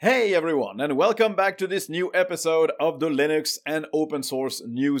Hey everyone, and welcome back to this new episode of the Linux and Open Source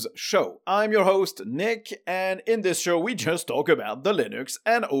News Show. I'm your host, Nick, and in this show we just talk about the Linux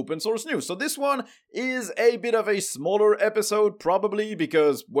and open source news. So this one is a bit of a smaller episode, probably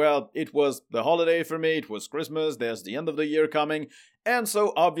because, well, it was the holiday for me, it was Christmas, there's the end of the year coming, and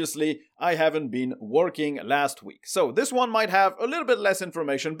so obviously I haven't been working last week. So this one might have a little bit less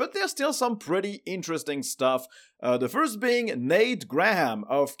information, but there's still some pretty interesting stuff. The first being Nate Graham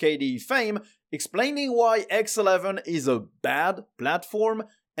of KDE fame explaining why X11 is a bad platform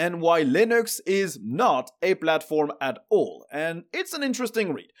and why Linux is not a platform at all. And it's an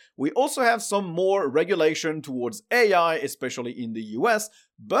interesting read. We also have some more regulation towards AI, especially in the US,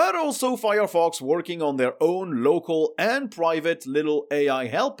 but also Firefox working on their own local and private little AI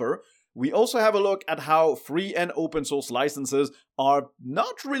helper. We also have a look at how free and open source licenses are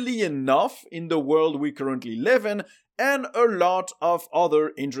not really enough in the world we currently live in, and a lot of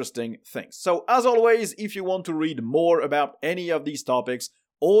other interesting things. So as always, if you want to read more about any of these topics,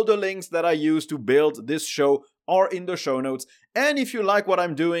 all the links that I use to build this show are in the show notes. And if you like what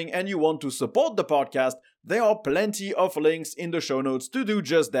I'm doing and you want to support the podcast, there are plenty of links in the show notes to do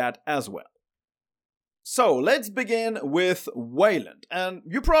just that as well. So let's begin with Wayland. And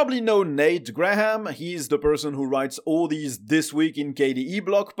you probably know Nate Graham. He's the person who writes all these This Week in KDE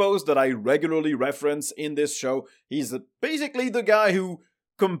blog posts that I regularly reference in this show. He's basically the guy who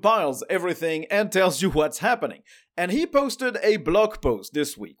compiles everything and tells you what's happening. And he posted a blog post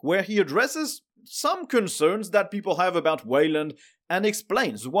this week where he addresses some concerns that people have about Wayland and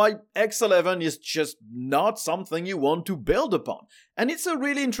explains why X11 is just not something you want to build upon. And it's a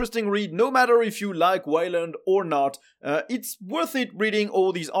really interesting read, no matter if you like Wayland or not. It's worth it reading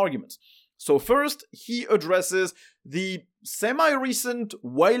all these arguments. So first, he addresses the semi-recent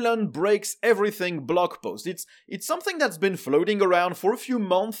Wayland Breaks Everything blog post. It's something that's been floating around for a few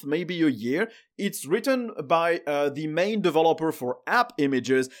months, maybe a year. It's written by the main developer for app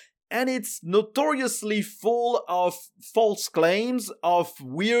images, and it's notoriously full of false claims, of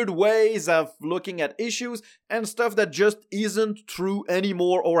weird ways of looking at issues, and stuff that just isn't true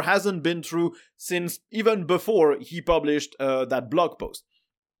anymore or hasn't been true since even before he published that blog post.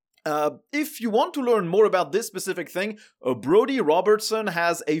 If you want to learn more about this specific thing, Brodie Robertson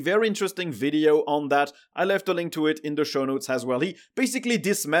has a very interesting video on that. I left a link to it in the show notes as well. He basically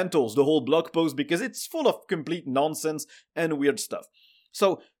dismantles the whole blog post because it's full of complete nonsense and weird stuff.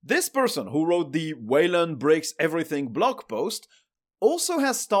 So this person who wrote the Wayland Breaks Everything blog post also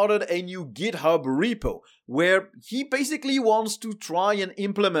has started a new GitHub repo where he basically wants to try and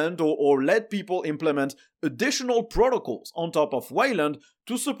implement or let people implement additional protocols on top of Wayland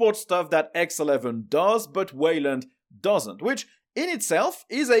to support stuff that X11 does but Wayland doesn't, which in itself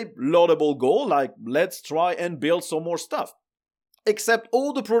is a laudable goal, like let's try and build some more stuff. Except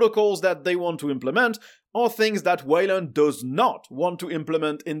all the protocols that they want to implement are things that Wayland does not want to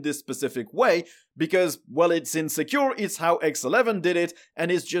implement in this specific way because, well, it's insecure, it's how X11 did it,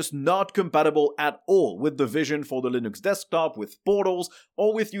 and it's just not compatible at all with the vision for the Linux desktop, with portals,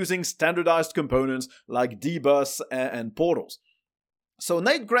 or with using standardized components like dbus and portals. So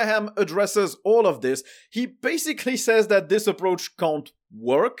Nate Graham addresses all of this. He basically says that this approach can't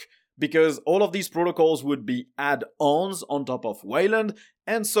work, because all of these protocols would be add-ons on top of Wayland,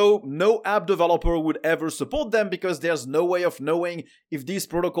 and so no app developer would ever support them because there's no way of knowing if these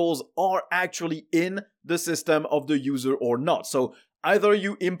protocols are actually in the system of the user or not. So either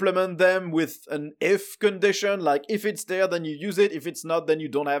you implement them with an if condition, like if it's there then you use it, if it's not then you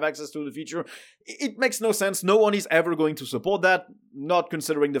don't have access to the feature. It makes no sense. No one is ever going to support that, not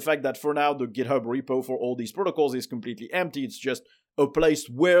considering the fact that for now the GitHub repo for all these protocols is completely empty. It's just a place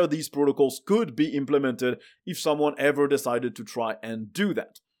where these protocols could be implemented if someone ever decided to try and do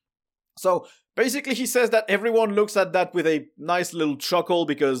that. So basically he says that everyone looks at that with a nice little chuckle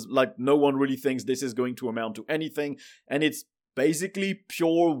because like no one really thinks this is going to amount to anything, and it's basically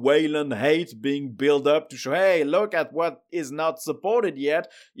pure Wayland hate being built up to show, hey, look at what is not supported yet,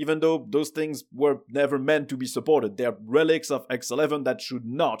 even though those things were never meant to be supported. They're relics of X11 that should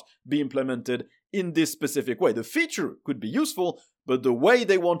not be implemented in this specific way. The feature could be useful, but the way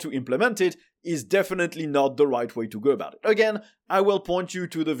they want to implement it is definitely not the right way to go about it. Again, I will point you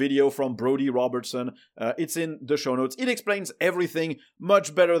to the video from Brodie Robertson. It's in the show notes. It explains everything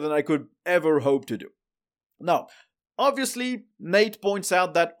much better than I could ever hope to do. Now, obviously, Nate points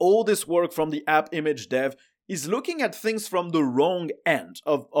out that all this work from the app image dev is looking at things from the wrong end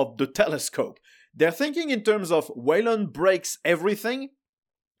of the telescope. They're thinking in terms of Wayland breaks everything,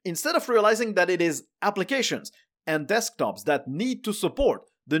 instead of realizing that it is applications and desktops that need to support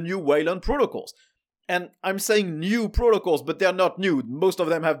the new Wayland protocols. And I'm saying new protocols, but they're not new. Most of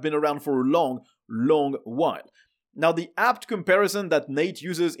them have been around for a long, long while. Now, the apt comparison that Nate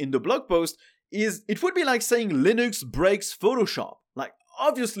uses in the blog post is, it would be like saying Linux breaks Photoshop. Like,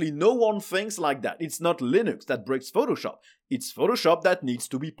 obviously, no one thinks like that. It's not Linux that breaks Photoshop. It's Photoshop that needs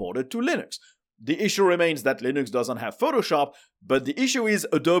to be ported to Linux. The issue remains that Linux doesn't have Photoshop, but the issue is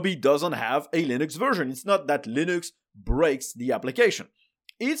Adobe doesn't have a Linux version. It's not that Linux breaks the application.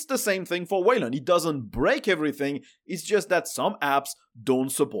 It's the same thing for Wayland. It doesn't break everything, it's just that some apps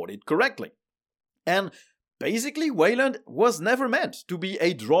don't support it correctly. And basically, Wayland was never meant to be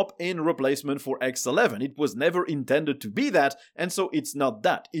a drop-in replacement for X11. It was never intended to be that, and so it's not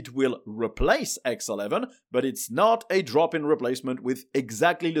that. It will replace X11, but it's not a drop-in replacement with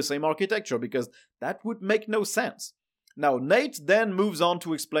exactly the same architecture, because that would make no sense. Now, Nate then moves on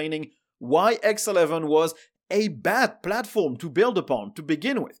to explaining why X11 was a bad platform to build upon to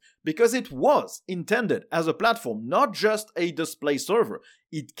begin with, because it was intended as a platform, not just a display server.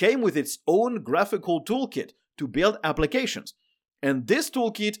 It came with its own graphical toolkit to build applications. And this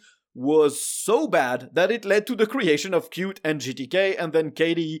toolkit was so bad that it led to the creation of Qt and GTK and then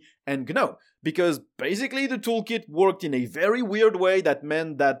KDE and GNOME, because basically the toolkit worked in a very weird way that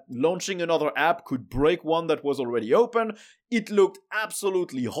meant that launching another app could break one that was already open. It looked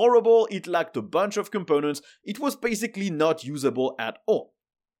absolutely horrible, it lacked a bunch of components, it was basically not usable at all.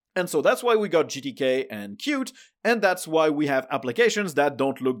 And so that's why we got GTK and Qt, and that's why we have applications that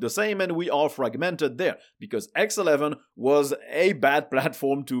don't look the same and we are fragmented there, because X11 was a bad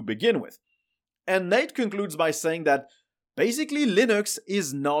platform to begin with. And Nate concludes by saying that basically Linux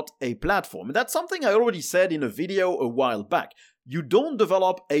is not a platform. And that's something I already said in a video a while back. You don't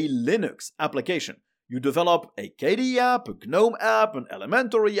develop a Linux application. You develop a KDE app, a GNOME app, an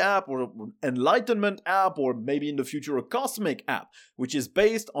Elementary app, or an Enlightenment app, or maybe in the future a Cosmic app, which is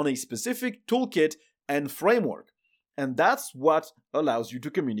based on a specific toolkit and framework. And that's what allows you to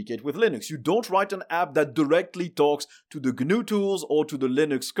communicate with Linux. You don't write an app that directly talks to the GNU tools or to the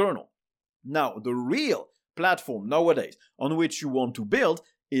Linux kernel. Now, the real platform nowadays on which you want to build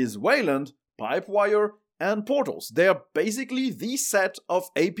is Wayland, Pipewire, and Portals. They are basically the set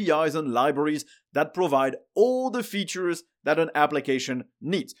of APIs and libraries that provide all the features that an application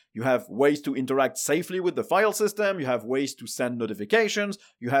needs. You have ways to interact safely with the file system, you have ways to send notifications,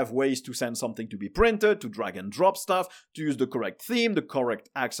 you have ways to send something to be printed, to drag and drop stuff, to use the correct theme, the correct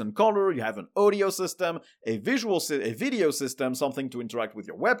accent color, you have an audio system, a video system, something to interact with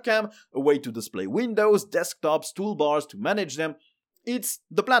your webcam, a way to display windows, desktops, toolbars, to manage them. It's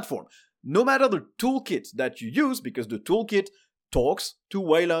the platform. No matter the toolkit that you use, because the toolkit talks to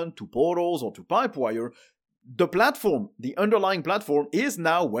Wayland, to Portals, or to Pipewire, the platform, the underlying platform, is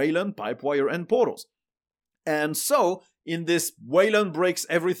now Wayland, Pipewire, and Portals. And so, in this Wayland breaks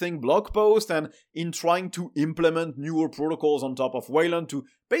everything blog post, and in trying to implement newer protocols on top of Wayland to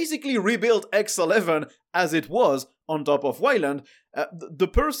basically rebuild X11 as it was on top of Wayland, the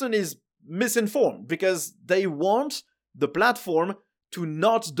person is misinformed, because they want the platform to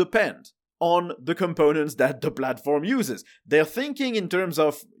not depend on the components that the platform uses. They're thinking in terms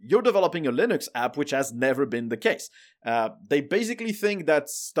of, you're developing a Linux app, which has never been the case. They basically think that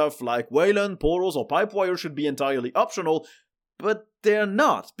stuff like Wayland, Portals, or Pipewire should be entirely optional, but they're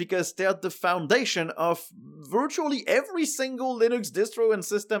not, because they're the foundation of virtually every single Linux distro and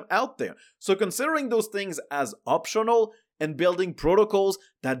system out there. So considering those things as optional and building protocols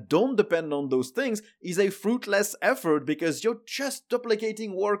that don't depend on those things is a fruitless effort, because you're just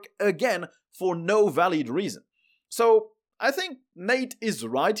duplicating work again for no valid reason. So I think Nate is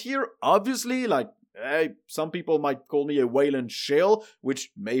right here. Obviously, some people might call me a Wayland shill,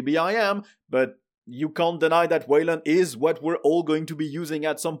 which maybe I am, but you can't deny that Wayland is what we're all going to be using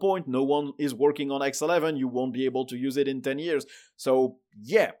at some point. No one is working on X11. You won't be able to use it in 10 years. So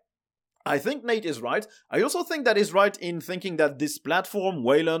yeah, I think Nate is right. I also think that he's right in thinking that this platform,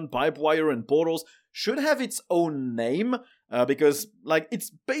 Wayland, Pipewire, and Portals, should have its own name, because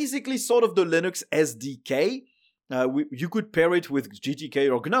it's basically sort of the Linux SDK. You could pair it with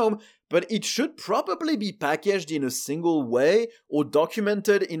GTK or GNOME, but it should probably be packaged in a single way or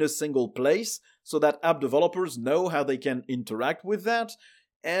documented in a single place so that app developers know how they can interact with that.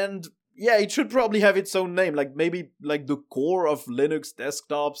 And yeah, it should probably have its own name, maybe the core of Linux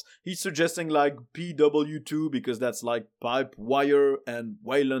desktops. He's suggesting PW2 because that's Pipewire and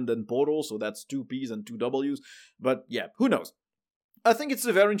Wayland and Portal, so that's 2 P's and 2 W's. But yeah, who knows? I think it's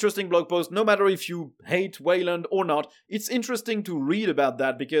a very interesting blog post. No matter if you hate Wayland or not, it's interesting to read about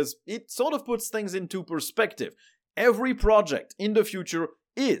that because it sort of puts things into perspective. Every project in the future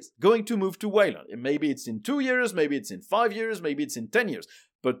is going to move to Wayland. Maybe it's in 2 years, maybe it's in 5 years, maybe it's in 10 years.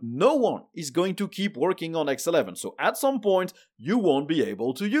 but no one is going to keep working on X11, so at some point you won't be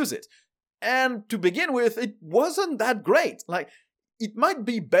able to use it. And to begin with, it wasn't that great. It might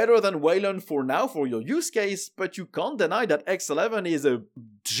be better than Wayland for now for your use case, but you can't deny that X11 is a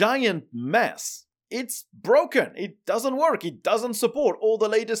giant mess. It's broken, it doesn't work, it doesn't support all the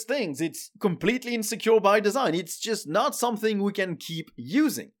latest things, it's completely insecure by design, it's just not something we can keep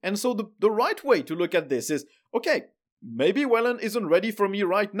using. And so the right way to look at this is, okay, maybe Wayland isn't ready for me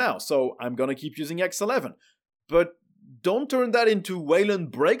right now, so I'm gonna keep using X11. But don't turn that into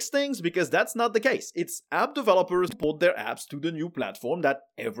Wayland breaks things, because that's not the case. It's app developers port their apps to the new platform that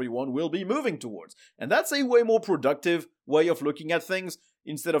everyone will be moving towards. And that's a way more productive way of looking at things,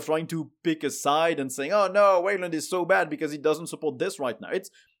 instead of trying to pick a side and saying, oh no, Wayland is so bad because it doesn't support this right now.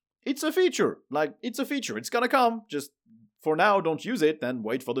 It's a feature. It's a feature. It's gonna come. Just for now, don't use it and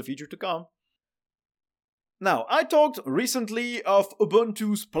wait for the feature to come. Now, I talked recently of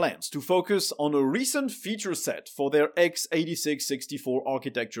Ubuntu's plans to focus on a recent feature set for their x86-64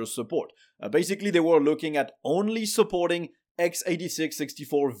 architecture support. Basically, they were looking at only supporting x86-64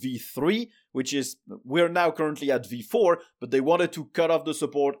 v3, which is, we're now currently at v4, but they wanted to cut off the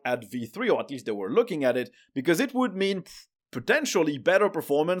support at v3, or at least they were looking at it, because it would mean potentially better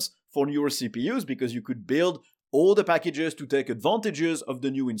performance for newer CPUs, because you could build all the packages to take advantages of the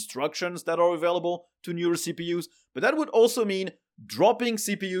new instructions that are available to newer CPUs, but that would also mean dropping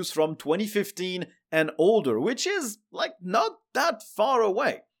CPUs from 2015 and older, which is not that far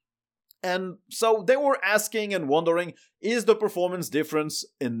away. And so they were asking and wondering, is the performance difference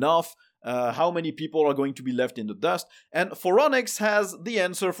enough? How many people are going to be left in the dust? And Phoronix has the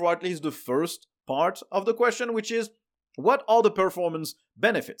answer for at least the first part of the question, which is, what are the performance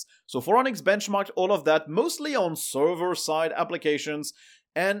benefits? So Phoronix benchmarked all of that mostly on server-side applications,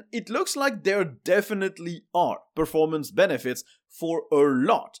 and it looks like there definitely are performance benefits for a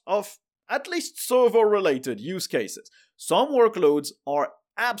lot of at least server-related use cases. Some workloads are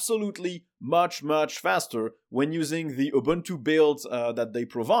absolutely much faster when using the Ubuntu builds that they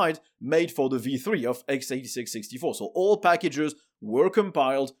provide, made for the v3 of x86-64. So all packages were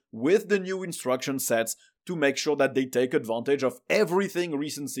compiled with the new instruction sets to make sure that they take advantage of everything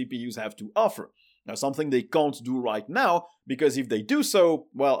recent CPUs have to offer. Now, something they can't do right now, because if they do so,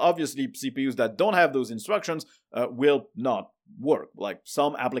 well, obviously CPUs that don't have those instructions will not work.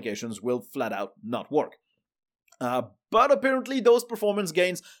 Some applications will flat out not work. But apparently those performance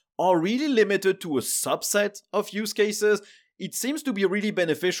gains are really limited to a subset of use cases. It seems to be really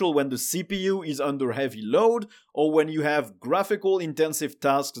beneficial when the CPU is under heavy load, or when you have graphical intensive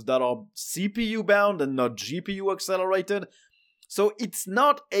tasks that are CPU bound and not GPU accelerated. So it's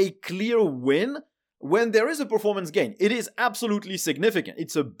not a clear win when there is a performance gain. It is absolutely significant.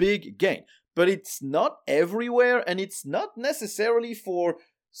 It's a big gain, but it's not everywhere, and it's not necessarily for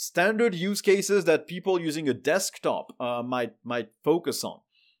standard use cases that people using a desktop might focus on.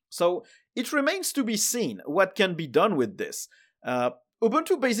 So it remains to be seen what can be done with this.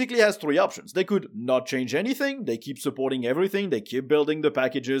 Ubuntu basically has three options. They could not change anything, they keep supporting everything, they keep building the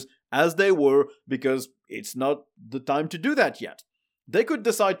packages as they were, because it's not the time to do that yet. They could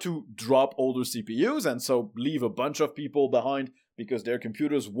decide to drop older CPUs and so leave a bunch of people behind because their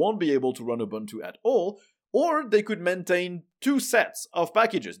computers won't be able to run Ubuntu at all, or they could maintain two sets of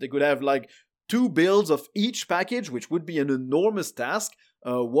packages. They could have two builds of each package, which would be an enormous task.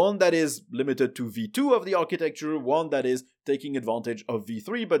 One that is limited to v2 of the architecture, one that is taking advantage of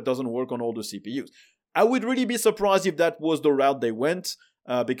v3 but doesn't work on all the CPUs. I would really be surprised if that was the route they went,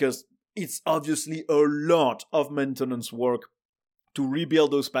 because it's obviously a lot of maintenance work to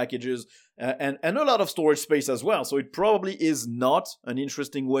rebuild those packages, and a lot of storage space as well, so it probably is not an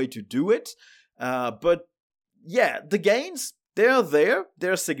interesting way to do it. But yeah, the gains, they're there,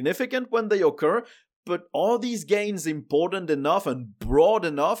 they're significant when they occur, but are these gains important enough and broad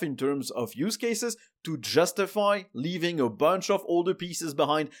enough in terms of use cases to justify leaving a bunch of older pieces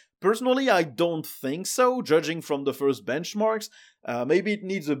behind? Personally, I don't think so, judging from the first benchmarks. Maybe it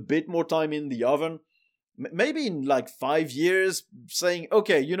needs a bit more time in the oven. Maybe in 5 years, saying,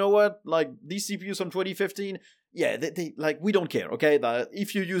 okay, you know what, these CPUs from 2015, yeah, they we don't care, okay?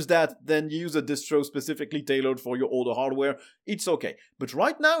 If you use that, then you use a distro specifically tailored for your older hardware, it's okay. But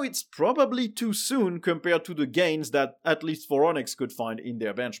right now, it's probably too soon compared to the gains that at least Phoronix could find in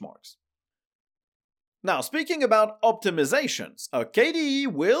their benchmarks. Now, speaking about optimizations,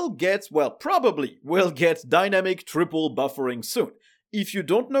 KDE probably will get dynamic triple buffering soon. If you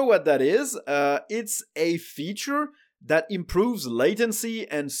don't know what that is, it's a feature that improves latency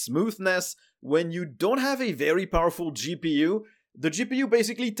and smoothness when you don't have a very powerful GPU the GPU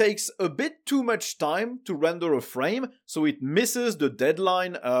basically takes a bit too much time to render a frame, so it misses the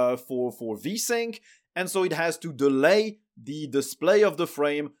deadline for VSync, and so it has to delay the display of the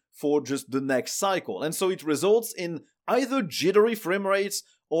frame for just the next cycle. And so it results in either jittery frame rates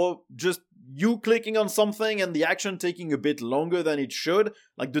or just you clicking on something and the action taking a bit longer than it should.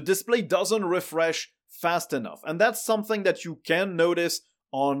 Like the display doesn't refresh fast enough. And that's something that you can notice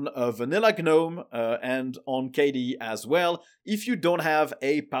on Vanilla GNOME and on KDE as well, if you don't have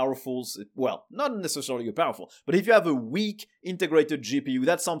a powerful, well, not necessarily a powerful, but if you have a weak integrated GPU,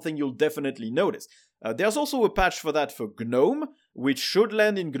 that's something you'll definitely notice. There's also a patch for that for GNOME, which should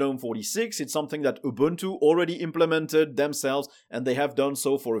land in GNOME 46. It's something that Ubuntu already implemented themselves, and they have done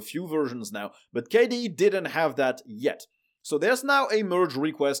so for a few versions now, but KDE didn't have that yet. So there's now a merge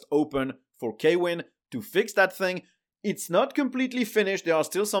request open for Kwin to fix that thing. It's not completely finished, there are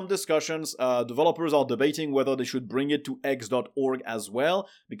still some discussions. Developers are debating whether they should bring it to x.org as well,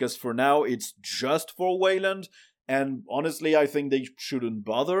 because for now it's just for Wayland, and honestly I think they shouldn't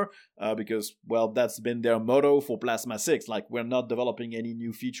bother, because, well, that's been their motto for Plasma 6, like, we're not developing any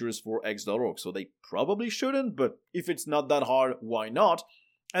new features for x.org, so they probably shouldn't, but if it's not that hard, why not?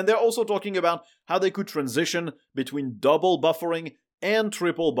 And they're also talking about how they could transition between double buffering and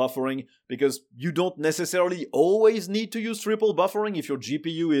triple buffering, because you don't necessarily always need to use triple buffering. If your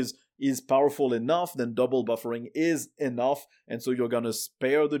GPU is powerful enough, then double buffering is enough, and so you're gonna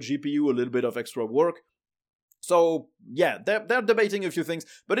spare the GPU a little bit of extra work. So yeah, they're debating a few things,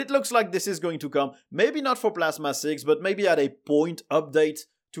 but it looks like this is going to come, maybe not for Plasma 6, but maybe at a point update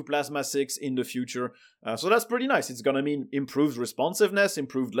to Plasma 6 in the future. So that's pretty nice. It's gonna mean improved responsiveness,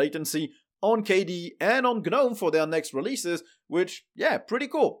 improved latency, on KDE and on GNOME for their next releases, which, yeah, pretty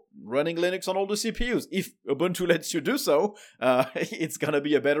cool. Running Linux on all the CPUs. If Ubuntu lets you do so, it's gonna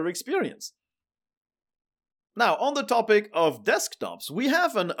be a better experience. Now, on the topic of desktops, we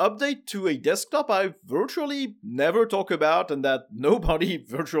have an update to a desktop I virtually never talk about and that nobody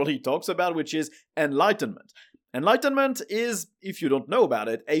virtually talks about, which is Enlightenment. Enlightenment is, if you don't know about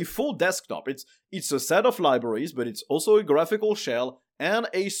it, a full desktop. It's a set of libraries, but it's also a graphical shell and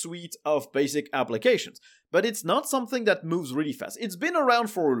a suite of basic applications. But it's not something that moves really fast. It's been around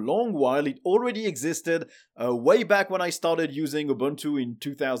for a long while. It already existed way back when I started using Ubuntu in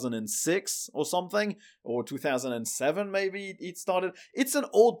 2006 or something, or 2007 maybe it started. It's an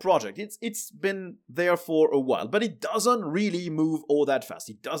old project. It's been there for a while, but it doesn't really move all that fast.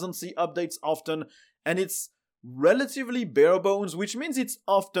 It doesn't see updates often, and it's relatively bare bones, which means it's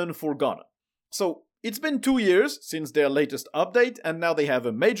often forgotten. So it's been 2 years since their latest update, and now they have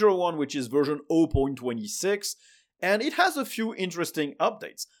a major one, which is version 0.26, and it has a few interesting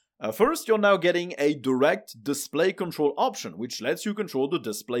updates. First, you're now getting a direct display control option, which lets you control the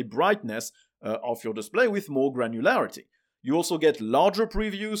display brightness of your display with more granularity. You also get larger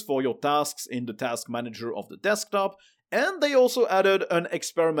previews for your tasks in the task manager of the desktop, and they also added an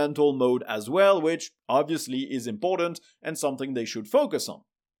experimental mode as well, which obviously is important and something they should focus on.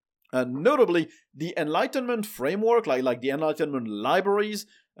 And notably, the Enlightenment framework, like the Enlightenment libraries,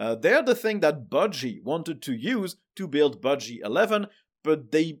 they're the thing that Budgie wanted to use to build Budgie 11,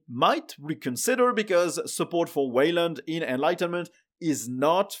 but they might reconsider because support for Wayland in Enlightenment is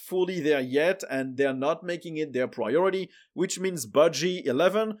not fully there yet, and they're not making it their priority, which means Budgie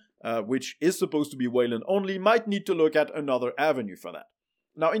 11, which is supposed to be Wayland only, might need to look at another avenue for that.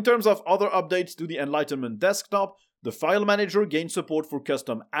 Now, in terms of other updates to the Enlightenment desktop, the file manager gains support for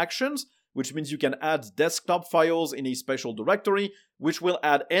custom actions, which means you can add desktop files in a special directory, which will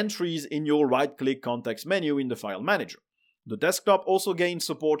add entries in your right-click context menu in the file manager. The desktop also gains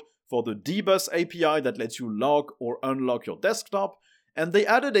support for the dbus API that lets you lock or unlock your desktop, and they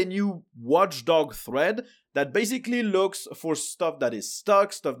added a new watchdog thread that basically looks for stuff that is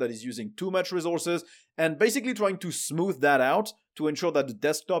stuck, stuff that is using too much resources, and basically trying to smooth that out to ensure that the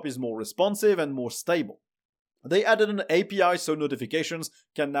desktop is more responsive and more stable. They added an API so notifications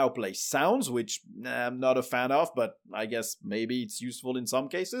can now play sounds, which I'm not a fan of, but I guess maybe it's useful in some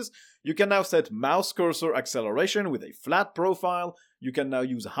cases. You can now set mouse cursor acceleration with a flat profile. You can now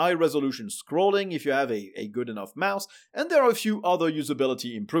use high-resolution scrolling if you have a good enough mouse, and there are a few other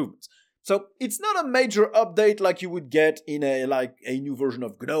usability improvements. So it's not a major update like you would get in a new version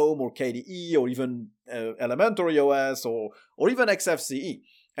of GNOME or KDE or even Elementary OS or even XFCE.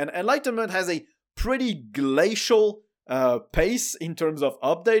 And Enlightenment has a pretty glacial pace in terms of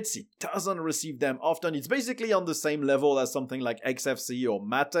updates. It doesn't receive them often. It's basically on the same level as something like XFCE or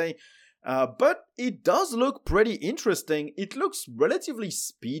Mate, but it does look pretty interesting. It looks relatively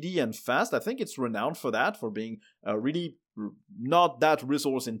speedy and fast. I think it's renowned for that, for being really not that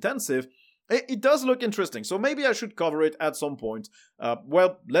resource intensive. It does look interesting, so maybe I should cover it at some point.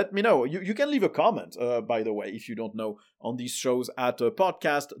 Well, let me know. You can leave a comment, by the way, if you don't know, on these shows at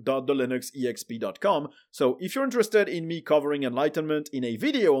podcast.thelinuxexp.com. So if you're interested in me covering Enlightenment in a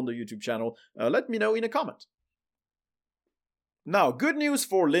video on the YouTube channel, let me know in a comment. Now, good news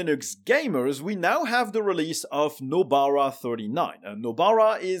for Linux gamers, we now have the release of Nobara 39.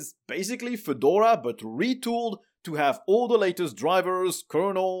 Nobara is basically Fedora, but retooled to have all the latest drivers,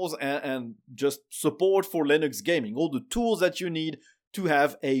 kernels, and just support for Linux gaming. All the tools that you need to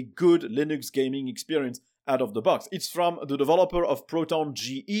have a good Linux gaming experience out of the box. It's from the developer of Proton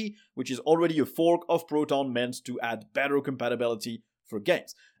GE, which is already a fork of Proton meant to add better compatibility for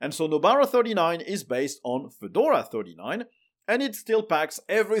games. And so Nobara 39 is based on Fedora 39, and it still packs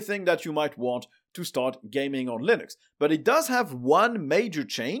everything that you might want to start gaming on Linux. But it does have one major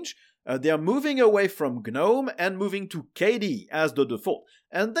change. They are moving away from GNOME and moving to KDE as the default.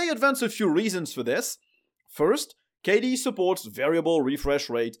 And they advance a few reasons for this. First, KDE supports variable refresh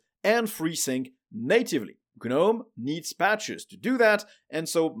rate and FreeSync natively. GNOME needs patches to do that, and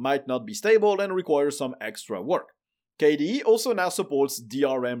so might not be stable and requires some extra work. KDE also now supports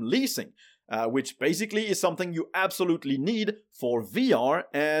DRM leasing, which basically is something you absolutely need for VR,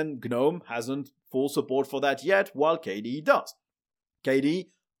 and GNOME hasn't full support for that yet, while KDE does. KDE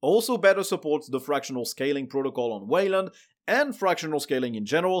also better supports the fractional scaling protocol on Wayland, and fractional scaling in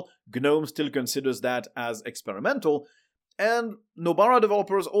general. GNOME still considers that as experimental, and Nobara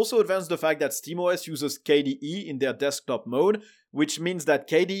developers also advanced the fact that SteamOS uses KDE in their desktop mode, which means that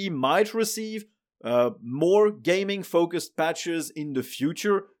KDE might receive more gaming-focused patches in the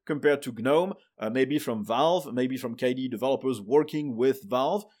future compared to GNOME, maybe from Valve, maybe from KDE developers working with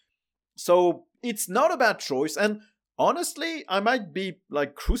Valve. So it's not a bad choice, and honestly, I might be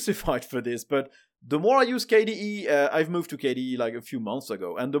crucified for this, but the more I use KDE, I've moved to KDE a few months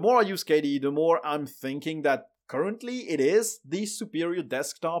ago, and the more I use KDE, the more I'm thinking that currently it is the superior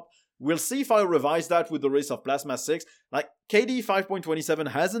desktop. We'll see if I revise that with the release of Plasma 6. KDE 5.27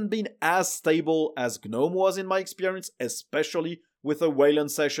 hasn't been as stable as GNOME was in my experience, especially with the Wayland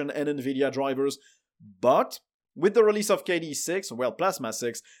session and NVIDIA drivers. But with the release of KDE 6, Plasma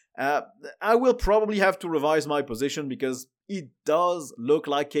 6, I will probably have to revise my position because it does look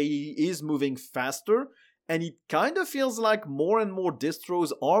like KDE is moving faster, and it kind of feels like more and more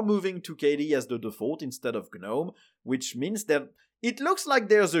distros are moving to KDE as the default instead of GNOME, which means that it looks like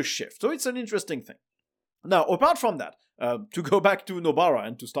there's a shift, so it's an interesting thing. Now, apart from that, to go back to Nobara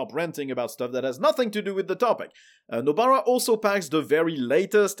and to stop ranting about stuff that has nothing to do with the topic, Nobara also packs the very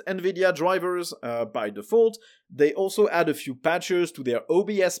latest NVIDIA drivers by default. They also add a few patches to their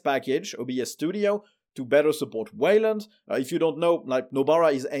OBS package, OBS Studio, to better support Wayland. If you don't know,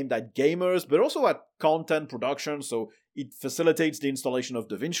 Nobara is aimed at gamers, but also at content production, so it facilitates the installation of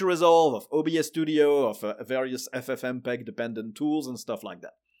DaVinci Resolve, of OBS Studio, of various FFmpeg-dependent tools and stuff like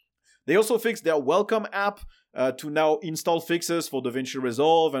that. They also fixed their Welcome app to now install fixes for DaVinci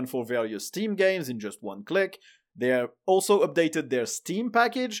Resolve and for various Steam games in just one click. They also updated their Steam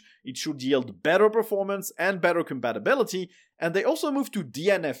package. It should yield better performance and better compatibility. And they also moved to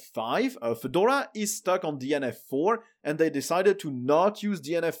DNF5. Fedora is stuck on DNF4, and they decided to not use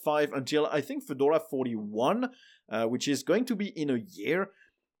DNF5 until, I think, Fedora 41, which is going to be in a year.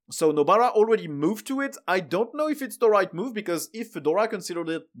 So Nobara already moved to it. I don't know if it's the right move, because if Fedora considered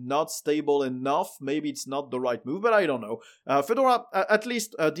it not stable enough, maybe it's not the right move, but I don't know. Fedora, at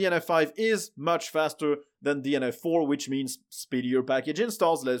least DNF5 is much faster than DNF4, which means speedier package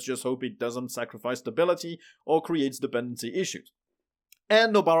installs. Let's just hope it doesn't sacrifice stability or creates dependency issues.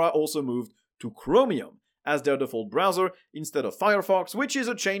 And Nobara also moved to Chromium as their default browser instead of Firefox, which is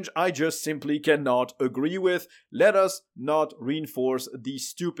a change I just simply cannot agree with. Let us not reinforce the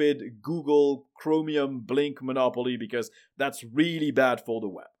stupid Google Chromium Blink monopoly, because that's really bad for the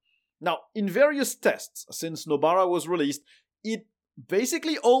web. Now, in various tests since Nobara was released, it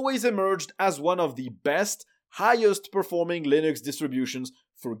basically always emerged as one of the best, highest performing Linux distributions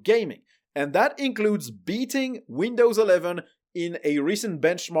for gaming. And that includes beating Windows 11 in a recent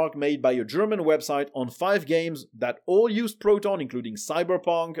benchmark made by a German website on 5 games that all used Proton, including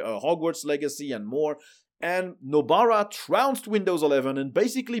Cyberpunk, Hogwarts Legacy, and more. And Nobara trounced Windows 11 and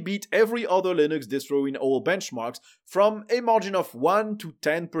basically beat every other Linux distro in all benchmarks from a margin of 1 to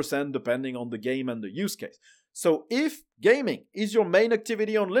 10% depending on the game and the use case. So if gaming is your main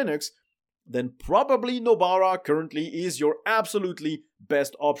activity on Linux, then probably Nobara currently is your absolutely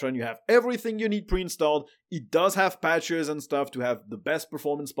best option. You have everything you need pre-installed. It does have patches and stuff to have the best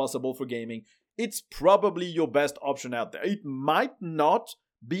performance possible for gaming. It's probably your best option out there. It might not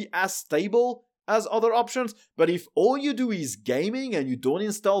be as stable as other options, but if all you do is gaming and you don't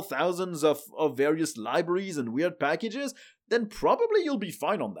install thousands of various libraries and weird packages, then probably you'll be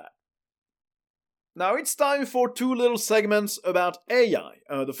fine on that. Now it's time for two little segments about AI.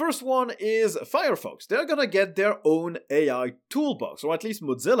 The first one is Firefox. They're gonna get their own AI toolbox, or at least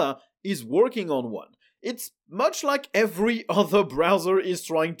Mozilla is working on one. It's much like every other browser is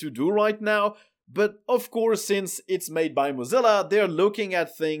trying to do right now, but of course, since it's made by Mozilla, they're looking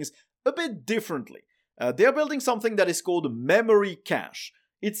at things a bit differently. They're building something that is called Memory Cache.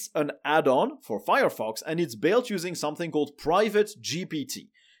 It's an add-on for Firefox, and it's built using something called Private GPT.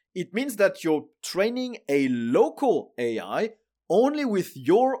 It means that you're training a local AI only with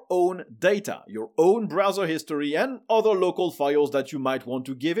your own data, your own browser history, and other local files that you might want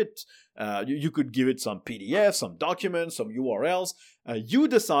to give it. You could give it some PDFs, some documents, some URLs. You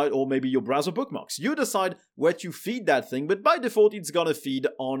decide, or maybe your browser bookmarks. You decide where to feed that thing, but by default, it's gonna feed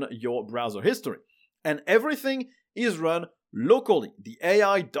on your browser history. And everything is run locally. The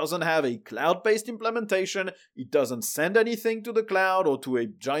AI doesn't have a cloud-based implementation, it doesn't send anything to the cloud or to a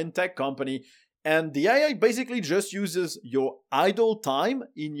giant tech company, and the AI basically just uses your idle time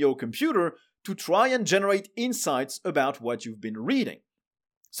in your computer to try and generate insights about what you've been reading.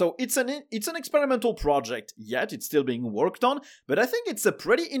 So it's an experimental project yet, it's still being worked on, but I think it's a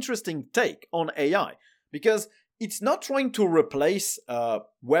pretty interesting take on AI, because it's not trying to replace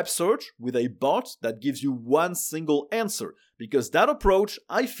web search with a bot that gives you one single answer, because that approach,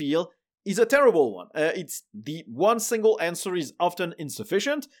 I feel, is a terrible one. It's the one single answer is often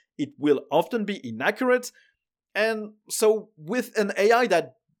insufficient, it will often be inaccurate, and so with an AI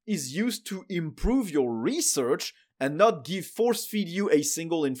that is used to improve your research and not force feed you a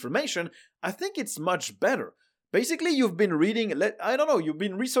single information, I think it's much better. Basically, you've been reading, you've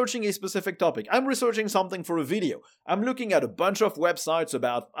been researching a specific topic. I'm researching something for a video. I'm looking at a bunch of websites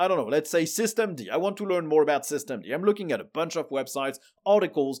about, let's say Systemd. I want to learn more about Systemd. I'm looking at a bunch of websites,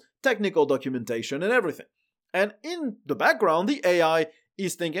 articles, technical documentation, and everything. And in the background, the AI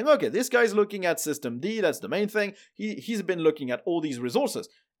is thinking, okay, this guy's looking at Systemd, that's the main thing. He's been looking at all these resources.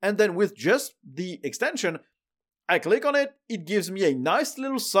 And then with just the extension, I click on it, it gives me a nice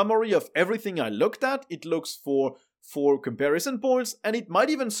little summary of everything I looked at, it looks for comparison points, and it might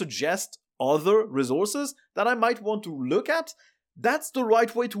even suggest other resources that I might want to look at. That's the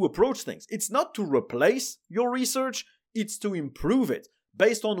right way to approach things. It's not to replace your research, it's to improve it.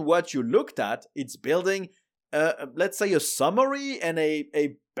 Based on what you looked at, it's building, let's say, a summary and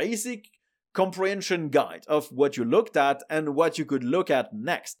a basic comprehension guide of what you looked at and what you could look at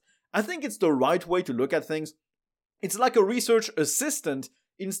next. I think it's the right way to look at things. It's like a research assistant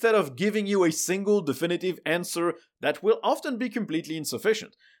instead of giving you a single definitive answer that will often be completely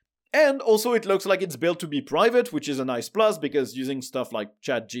insufficient. And also it looks like it's built to be private, which is a nice plus, because using stuff like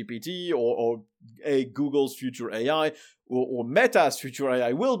ChatGPT or a Google's future AI or Meta's future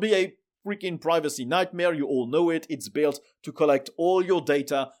AI will be a freaking privacy nightmare. You all know it. It's built to collect all your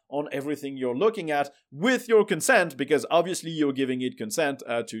data on everything you're looking at with your consent, because obviously you're giving it consent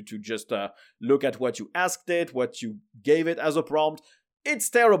to just look at what you asked it, what you gave it as a prompt. It's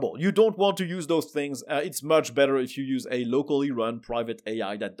terrible. You don't want to use those things. It's much better if you use a locally run private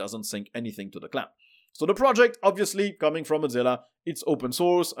AI that doesn't sync anything to the cloud. So the project, obviously coming from Mozilla, it's open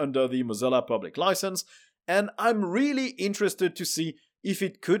source under the Mozilla public license, and I'm really interested to see if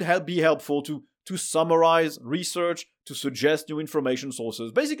it could be helpful to summarize research, to suggest new information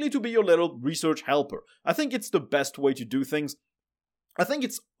sources, basically to be your little research helper. I think it's the best way to do things. I think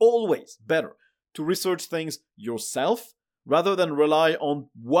it's always better to research things yourself rather than rely on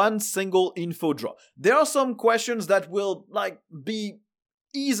one single info drop. There are some questions that will be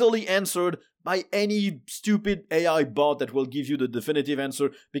easily answered by any stupid AI bot that will give you the definitive answer,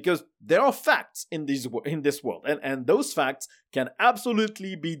 because there are facts in this world, and those facts can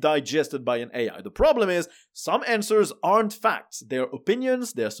absolutely be digested by an AI. The problem is some answers aren't facts. They're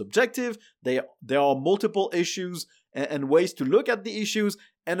opinions, they're subjective, there are multiple issues and ways to look at the issues,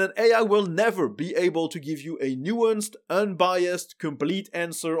 and an AI will never be able to give you a nuanced, unbiased, complete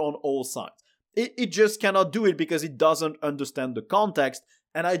answer on all sides. It just cannot do it because it doesn't understand the context,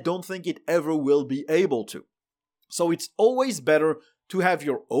 and I don't think it ever will be able to. So it's always better to have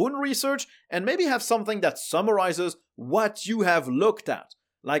your own research and maybe have something that summarizes what you have looked at,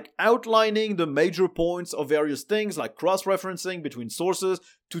 like outlining the major points of various things, like cross-referencing between sources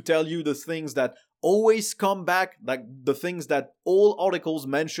to tell you the things that always come back, like the things that all articles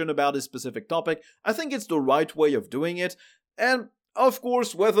mention about a specific topic. I think it's the right way of doing it. And Of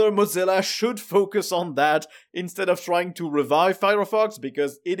course, whether Mozilla should focus on that instead of trying to revive Firefox,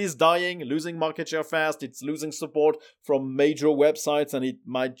 because it is dying, losing market share fast, it's losing support from major websites, and it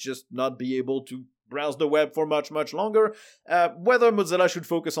might just not be able to browse the web for much longer. Whether Mozilla should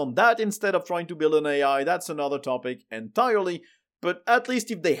focus on that instead of trying to build an AI, that's another topic entirely. But at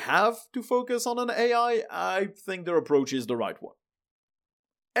least if they have to focus on an AI, I think their approach is the right one.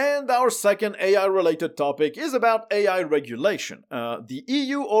 And our second AI-related topic is about AI regulation. The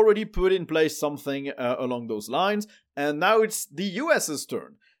EU already put in place something along those lines, and now it's the US's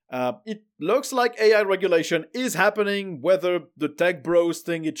turn. It looks like AI regulation is happening, whether the tech bros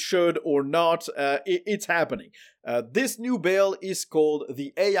think it should or not, it's happening. This new bill is called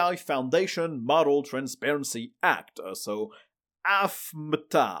the AI Foundation Model Transparency Act, so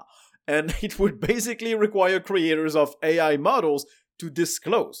AFMTA, and it would basically require creators of AI models to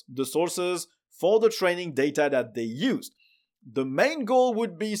disclose the sources for the training data that they used. The main goal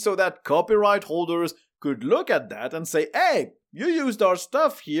would be so that copyright holders could look at that and say, hey, you used our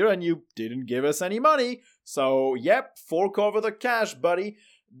stuff here and you didn't give us any money, so yep, fork over the cash, buddy.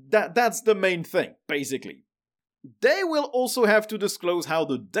 That's the main thing, basically. They will also have to disclose how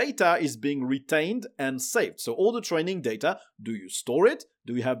the data is being retained and saved. So all the training data, do you store it?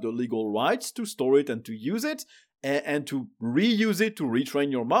 Do you have the legal rights to store it and to use it? And to reuse it to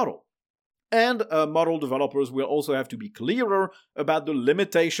retrain your model. And model developers will also have to be clearer about the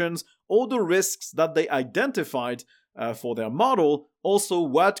limitations or the risks that they identified for their model, also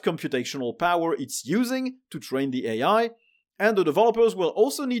what computational power it's using to train the AI, and the developers will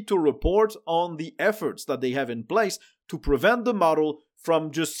also need to report on the efforts that they have in place to prevent the model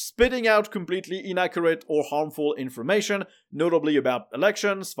from just spitting out completely inaccurate or harmful information, notably about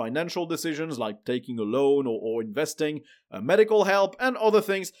elections, financial decisions like taking a loan or investing, medical help, and other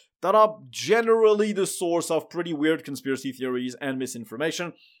things that are generally the source of pretty weird conspiracy theories and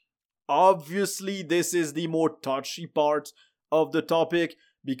misinformation. Obviously, this is the more touchy part of the topic,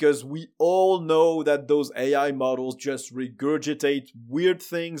 because we all know that those AI models just regurgitate weird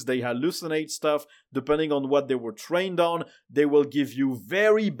things, they hallucinate stuff depending on what they were trained on, they will give you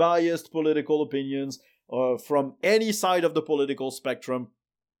very biased political opinions from any side of the political spectrum.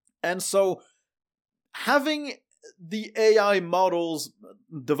 And so, having the AI models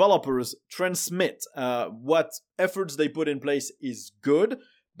developers transmit what efforts they put in place is good,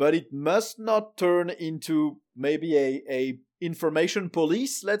 but it must not turn into maybe a information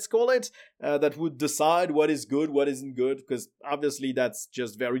police, let's call it, that would decide what is good, what isn't good, because obviously that's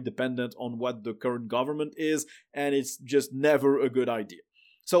just very dependent on what the current government is, and it's just never a good idea.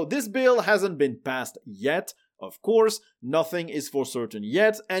 So this bill hasn't been passed yet. Of course, nothing is for certain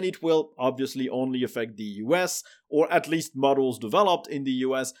yet, and it will obviously only affect the US, or at least models developed in the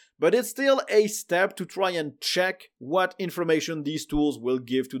US, but it's still a step to try and check what information these tools will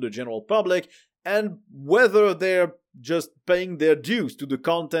give to the general public, and whether they're just paying their dues to the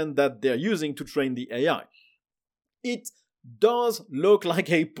content that they're using to train the AI. It does look like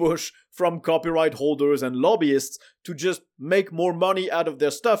a push from copyright holders and lobbyists to just make more money out of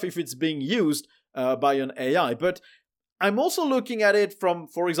their stuff if it's being used by an AI, but I'm also looking at it from,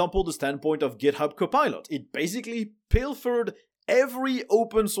 for example, the standpoint of GitHub Copilot. It basically pilfered every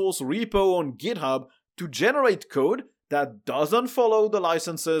open source repo on GitHub to generate code that doesn't follow the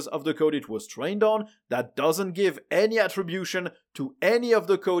licenses of the code it was trained on, that doesn't give any attribution to any of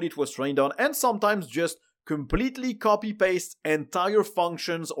the code it was trained on, and sometimes just completely copy-paste entire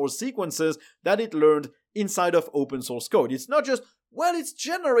functions or sequences that it learned inside of open source code. It's not just, well, it's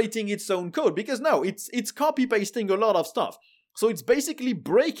generating its own code, because no, it's copy-pasting a lot of stuff. So it's basically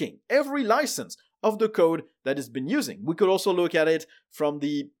breaking every license of the code that it's been using. We could also look at it from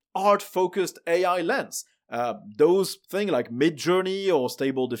the art-focused AI lens. Those things like Midjourney or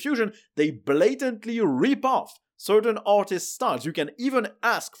Stable Diffusion, they blatantly rip off certain artist styles. You can even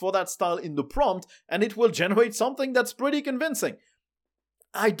ask for that style in the prompt and it will generate something that's pretty convincing.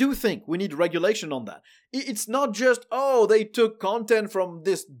 I do think we need regulation on that. It's not just, oh, they took content from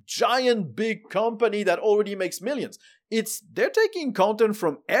this giant big company that already makes millions. They're taking content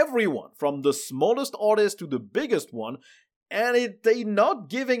from everyone, from the smallest artist to the biggest one, and they're not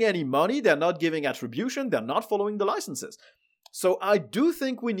giving any money, they're not giving attribution, they're not following the licenses. So I do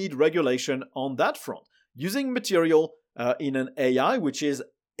think we need regulation on that front. Using material in an AI, which is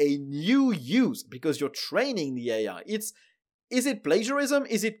a new use, because you're training the AI. Is it plagiarism?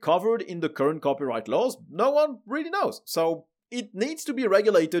 Is it covered in the current copyright laws? No one really knows. So it needs to be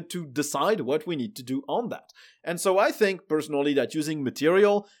regulated to decide what we need to do on that. And so I think personally that using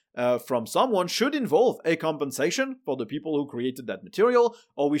material from someone should involve a compensation for the people who created that material,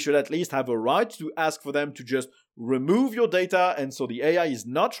 or we should at least have a right to ask for them to just remove your data, and so the AI is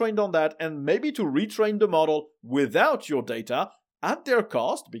not trained on that, and maybe to retrain the model without your data at their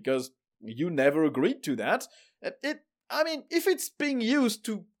cost, because you never agreed to that. If it's being used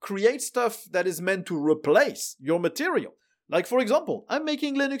to create stuff that is meant to replace your material, like for example, I'm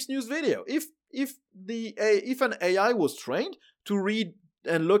making Linux news video. If an AI was trained to read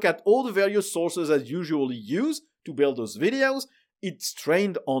and look at all the various sources I usually use to build those videos, it's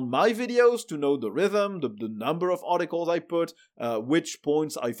trained on my videos to know the rhythm, the number of articles I put, which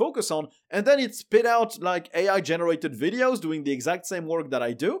points I focus on, and then it spit out like AI-generated videos doing the exact same work that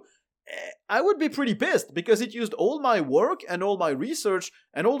I do. I would be pretty pissed because it used all my work and all my research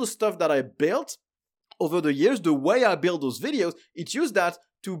and all the stuff that I built over the years, the way I build those videos, it used that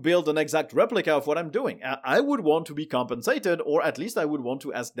to build an exact replica of what I'm doing. I would want to be compensated, or at least I would want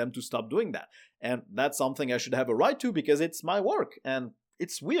to ask them to stop doing that. And that's something I should have a right to because it's my work, and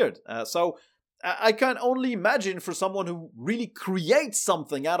it's weird. So I can only imagine for someone who really creates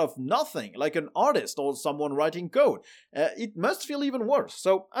something out of nothing, like an artist or someone writing code, it must feel even worse.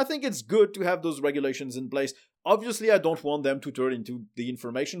 So I think it's good to have those regulations in place. Obviously, I don't want them to turn into the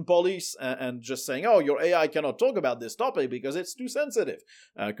information police and just saying, oh, your AI cannot talk about this topic because it's too sensitive,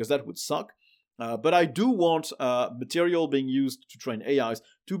 because that would suck. But I do want material being used to train AIs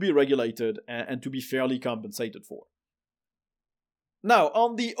to be regulated and to be fairly compensated for. Now,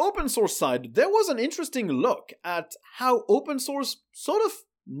 on the open source side, there was an interesting look at how open source sort of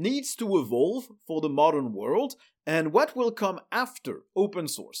needs to evolve for the modern world and what will come after open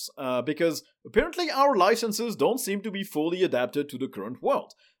source, because apparently our licenses don't seem to be fully adapted to the current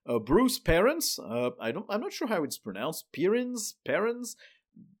world. Bruce Perens, I'm not sure how it's pronounced, Perens?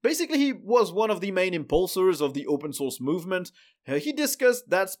 Basically, he was one of the main impulsors of the open source movement. He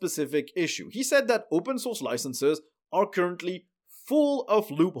discussed that specific issue. He said that open source licenses are currently full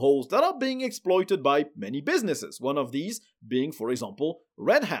of loopholes that are being exploited by many businesses. One of these being, for example,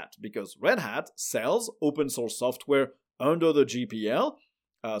 Red Hat, because Red Hat sells open source software under the GPL,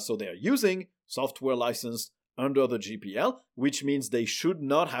 so they are using software licensed under the GPL, which means they should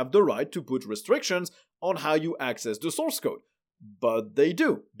not have the right to put restrictions on how you access the source code. But they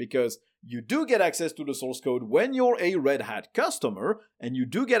do, because you do get access to the source code when you're a Red Hat customer, and you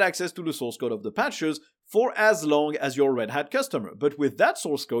do get access to the source code of the patches for as long as you're a Red Hat customer. But with that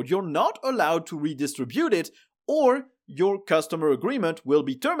source code, you're not allowed to redistribute it, or your customer agreement will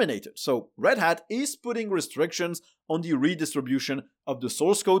be terminated. So Red Hat is putting restrictions on the redistribution of the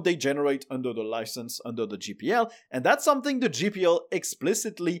source code they generate under the license under the GPL, and that's something the GPL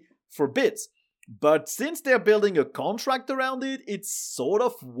explicitly forbids. But since they're building a contract around it, it sort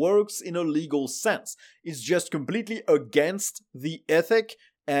of works in a legal sense. It's just completely against the ethic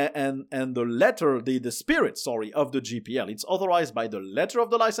and the letter, the spirit, of the GPL. It's authorized by the letter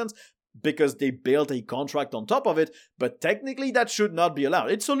of the license because they built a contract on top of it, but technically that should not be allowed.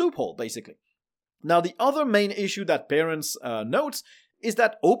 It's a loophole, basically. Now, the other main issue that Perens notes is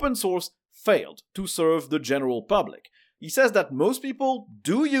that open source failed to serve the general public. He says that most people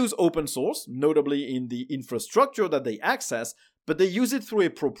do use open source, notably in the infrastructure that they access, but they use it through a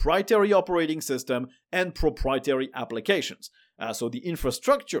proprietary operating system and proprietary applications. So the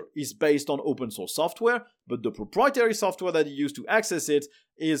infrastructure is based on open source software, but the proprietary software that you use to access it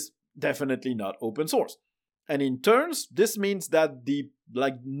is definitely not open source. And in turns, this means that the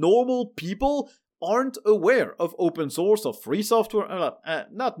normal people aren't aware of open source or free software.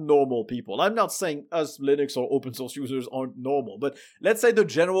 Not normal people. I'm not saying us Linux or open source users aren't normal, but let's say the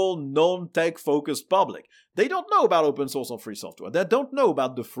general non-tech focused public. They don't know about open source or free software. They don't know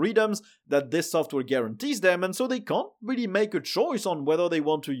about the freedoms that this software guarantees them, and so they can't really make a choice on whether they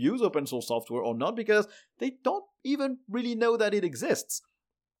want to use open source software or not because they don't even really know that it exists.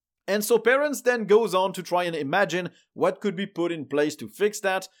 And so Perens then goes on to try and imagine what could be put in place to fix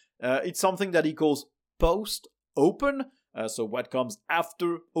that. It's something that he calls post-open, so what comes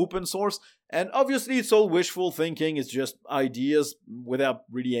after open source. And obviously it's all wishful thinking, it's just ideas without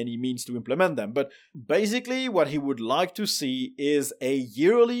really any means to implement them. But basically what he would like to see is a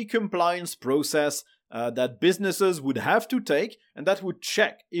yearly compliance process that businesses would have to take, and that would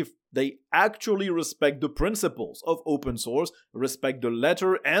check if they actually respect the principles of open source, respect the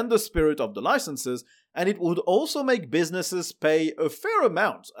letter and the spirit of the licenses, and it would also make businesses pay a fair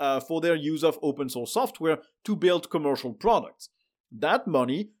amount for their use of open source software to build commercial products. That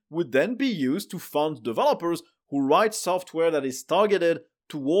money would then be used to fund developers who write software that is targeted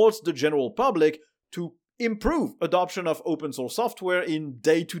towards the general public to improve adoption of open source software in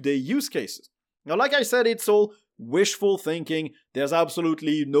day-to-day use cases. Now, like I said, it's all wishful thinking. There's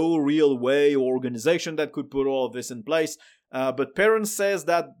absolutely no real way or organization that could put all of this in place. But Parents says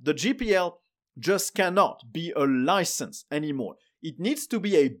that the GPL just cannot be a license anymore. It needs to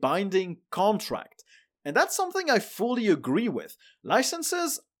be a binding contract. And that's something I fully agree with.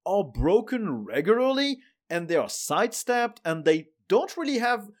 Licenses are broken regularly, and they are sidestepped, and they don't really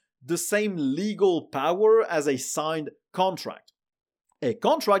have the same legal power as a signed contract. A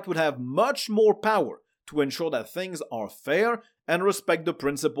contract would have much more power to ensure that things are fair and respect the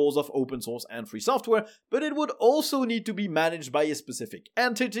principles of open source and free software, but it would also need to be managed by a specific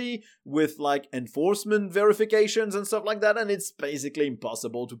entity with like enforcement verifications and stuff like that, and it's basically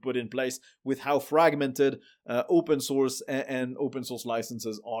impossible to put in place with how fragmented open source and open source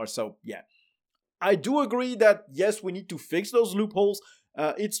licenses are. So yeah, I do agree that yes, we need to fix those loopholes.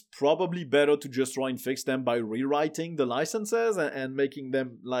 It's probably better to just try and fix them by rewriting the licenses and making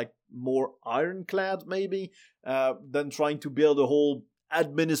them like more ironclad maybe, than trying to build a whole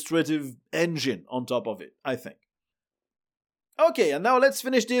administrative engine on top of it, I think. Okay, and now let's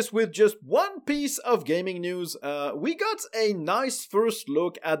finish this with just one piece of gaming news. We got a nice first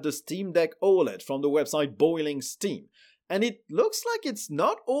look at the Steam Deck OLED from the website Boiling Steam. And it looks like it's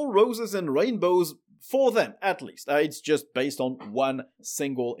not all roses and rainbows, for them at least. It's just based on one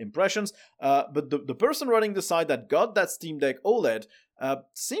single impressions. But the person running the site that got that Steam Deck OLED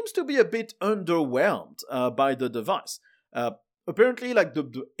seems to be a bit underwhelmed by the device. Apparently, like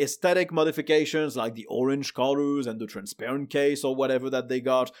the aesthetic modifications, like the orange colors and the transparent case or whatever that they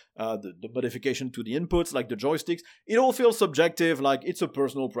got, the modification to the inputs, like the joysticks, it all feels subjective, like it's a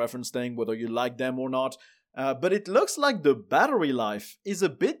personal preference thing, whether you like them or not. But it looks like the battery life is a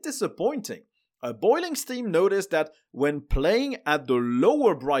bit disappointing. Boiling Steam noticed that when playing at the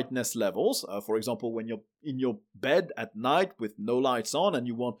lower brightness levels, for example, when you're in your bed at night with no lights on and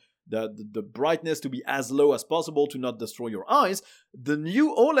you want the brightness to be as low as possible to not destroy your eyes, the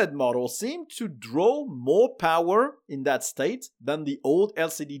new OLED model seemed to draw more power in that state than the old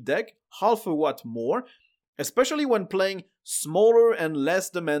LCD deck, half a watt more, especially when playing smaller and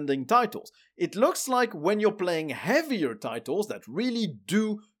less demanding titles. It looks like when you're playing heavier titles that really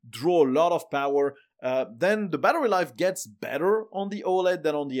do draw a lot of power, then the battery life gets better on the OLED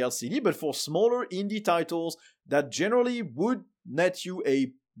than on the LCD, but for smaller indie titles that generally would net you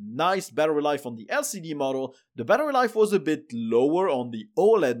a nice battery life on the LCD model, the battery life was a bit lower on the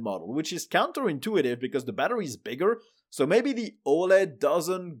OLED model, which is counterintuitive because the battery is bigger, so maybe the OLED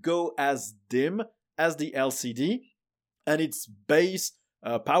doesn't go as dim as the LCD, and its base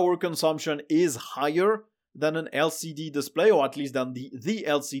power consumption is higher than an LCD display, or at least than the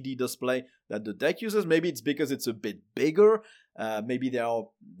LCD display that the deck uses. Maybe it's because it's a bit bigger. Maybe there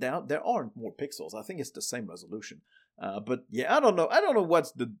aren't more pixels. I think it's the same resolution. But yeah, I don't know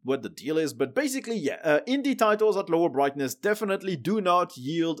what the deal is. But basically, yeah, indie titles at lower brightness definitely do not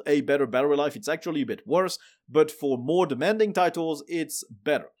yield a better battery life. It's actually a bit worse. But for more demanding titles, it's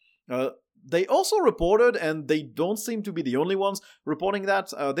better. They also reported, and they don't seem to be the only ones reporting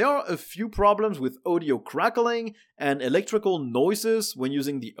that, there are a few problems with audio crackling and electrical noises when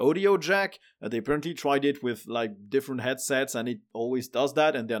using the audio jack. They apparently tried it with like different headsets and it always does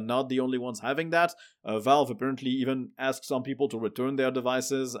that, and they're not the only ones having that. Valve apparently even asked some people to return their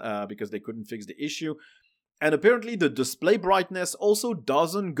devices because they couldn't fix the issue. And apparently the display brightness also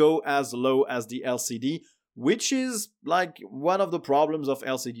doesn't go as low as the LCD, which is like one of the problems of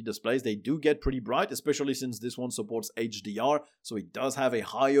LCD displays. They do get pretty bright, especially since this one supports HDR, so it does have a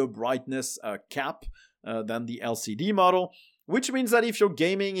higher brightness cap than the LCD model, which means that if you're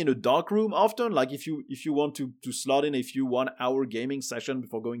gaming in a dark room often, like if you want to slot in a few 1 hour gaming session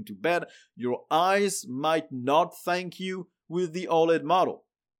before going to bed, your eyes might not thank you with the OLED model.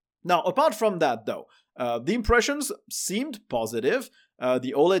 Now, apart from that though, the impressions seemed positive.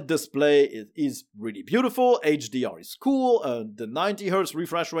 The OLED display is really beautiful, HDR is cool, the 90Hz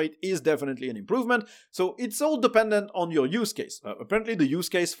refresh rate is definitely an improvement, so it's all dependent on your use case. Apparently the use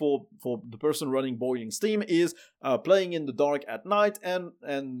case for the person running Boiling Steam is playing in the dark at night and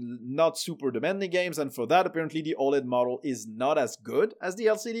not super demanding games, and for that apparently the OLED model is not as good as the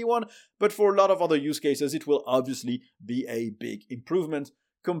LCD one, but for a lot of other use cases it will obviously be a big improvement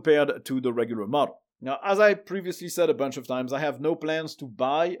compared to the regular model. Now, as I previously said a bunch of times, I have no plans to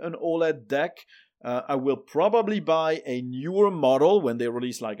buy an OLED deck. I will probably buy a newer model when they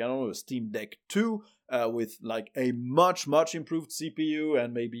release, like, I don't know, a Steam Deck 2 with, like, a much improved CPU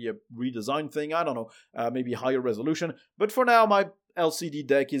and maybe a redesigned thing. I don't know, maybe higher resolution. But for now, my LCD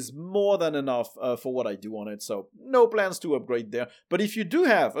deck is more than enough for what I do on it, so no plans to upgrade there. But if you do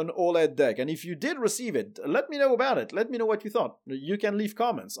have an OLED deck, and if you did receive it, let me know about it. Let me know what you thought. You can leave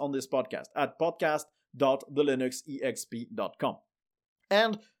comments on this podcast at podcast.thelinuxexp.com.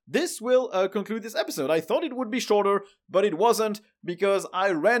 And this will conclude this episode. I thought it would be shorter, but it wasn't, because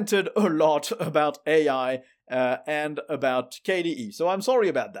I ranted a lot about AI and about KDE. So I'm sorry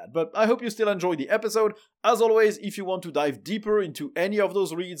about that, but I hope you still enjoyed the episode. As always, if you want to dive deeper into any of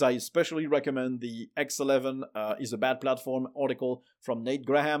those reads, I especially recommend the X11 is a bad platform article from Nate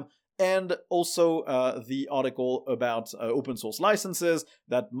Graham, and also the article about open source licenses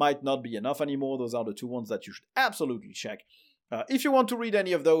that might not be enough anymore. Those are the two ones that you should absolutely check. If you want to read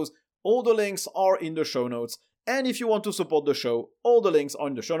any of those, all the links are in the show notes. And if you want to support the show, all the links are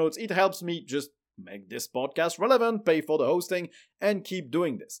in the show notes. It helps me just make this podcast relevant, pay for the hosting, and keep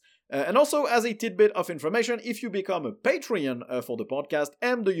doing this. And also, as a tidbit of information, if you become a Patreon for the podcast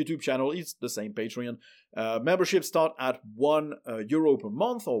and the YouTube channel, it's the same Patreon. Memberships start at €1 per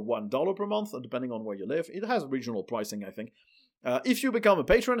month or $1 per month, depending on where you live. It has regional pricing, I think. If you become a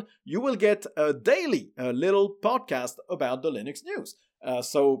patron, you will get a daily little podcast about the Linux news.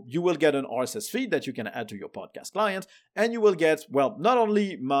 So you will get an RSS feed that you can add to your podcast client, and you will get, well, not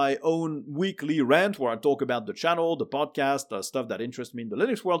only my own weekly rant where I talk about the channel, the podcast, stuff that interests me in the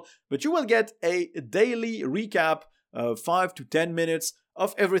Linux world, but you will get a daily recap, 5 to 10 minutes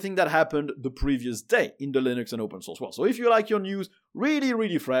of everything that happened the previous day in the Linux and open source world. So if you like your news really,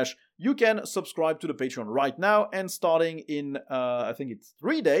 really fresh, you can subscribe to the Patreon right now, and starting in, I think it's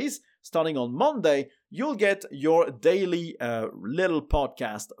 3 days, starting on Monday, you'll get your daily little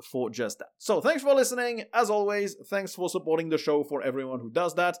podcast for just that. So thanks for listening. As always, thanks for supporting the show for everyone who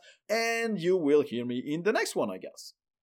does that, and you will hear me in the next one, I guess.